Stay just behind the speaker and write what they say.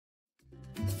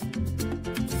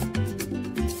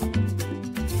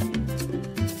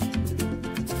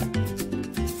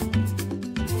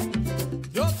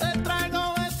Yo te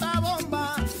traigo esta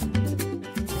bomba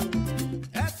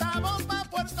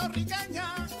puertorriqueña.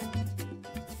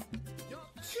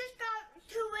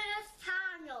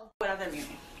 Fuera del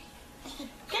video.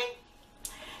 Okay.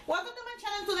 Welcome to my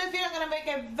channel. Today I'm gonna make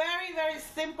a very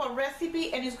simple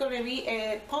recipe, and it's gonna be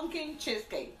a pumpkin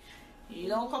cheesecake.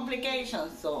 No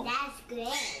complications. So That's great.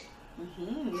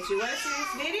 if you want to see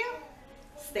this video,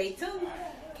 stay tuned.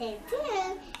 Stay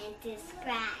tuned and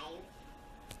subscribe.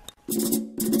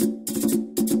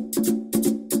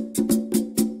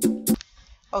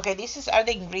 Okay, these are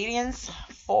the ingredients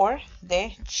for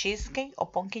the cheesecake or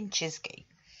pumpkin cheesecake.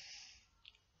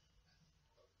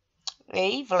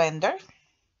 A blender,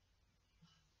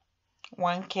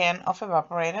 1 can of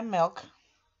evaporated milk,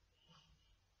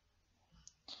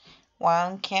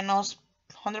 1 can of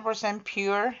 100%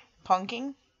 pure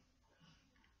pumpkin,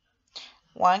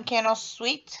 1 can of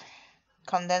sweet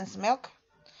condensed milk,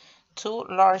 2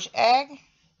 large egg,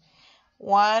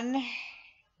 1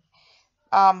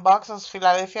 box of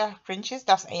Philadelphia cream cheese,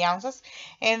 that's 8 ounces,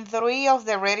 and 3 of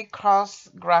the ready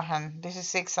crust graham, this is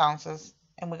 6 ounces,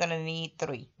 and we're gonna need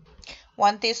 3.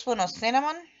 1 teaspoon of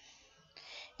cinnamon,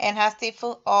 and half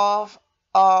teaspoon of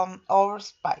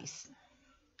allspice.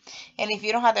 And if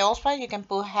you don't have the allspice, you can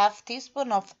put half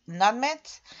teaspoon of nutmeg,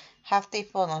 half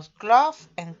teaspoon of clove,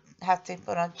 and half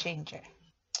teaspoon of ginger.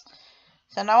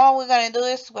 So now what we're gonna do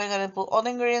is we're gonna put all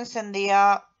the ingredients in the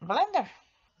blender.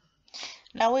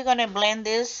 Now we're gonna blend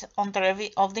this until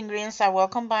every of the ingredients are well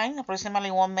combined, approximately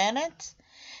 1 minute.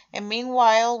 And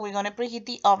meanwhile, we're gonna preheat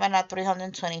the oven at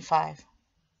 325.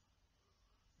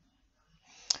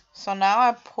 So now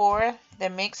I pour the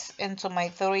mix into my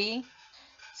 3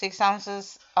 6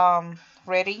 ounces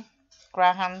ready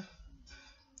graham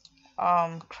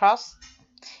crust,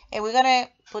 and we're gonna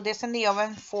put this in the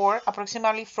oven for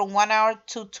approximately from 1 hour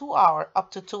to 2 hours, up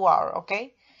to 2 hours.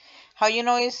 Okay, how you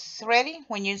know it's ready?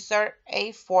 When you insert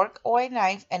a fork or a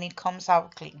knife and it comes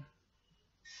out clean.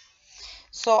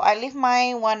 So I leave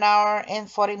mine 1 hour and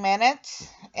 40 minutes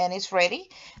and it's ready.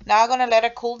 Now I'm gonna let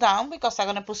it cool down because I'm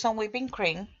gonna put some whipping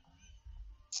cream.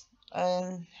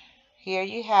 And here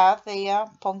you have the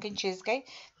pumpkin cheesecake.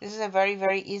 This is a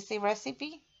very easy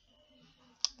recipe,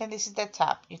 and this is the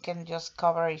top. You can just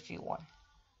cover if you want.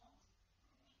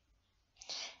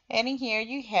 And in here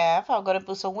you have, I'm gonna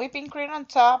put some whipping cream on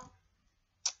top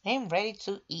and ready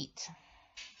to eat.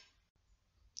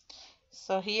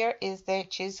 So here is the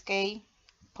cheesecake,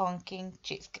 pumpkin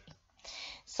cheesecake.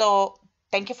 So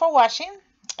thank you for watching,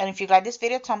 and if you like this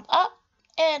video, thumbs up.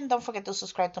 And don't forget to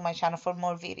subscribe to my channel for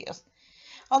more videos.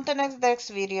 Until next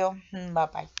video, bye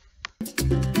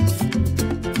bye.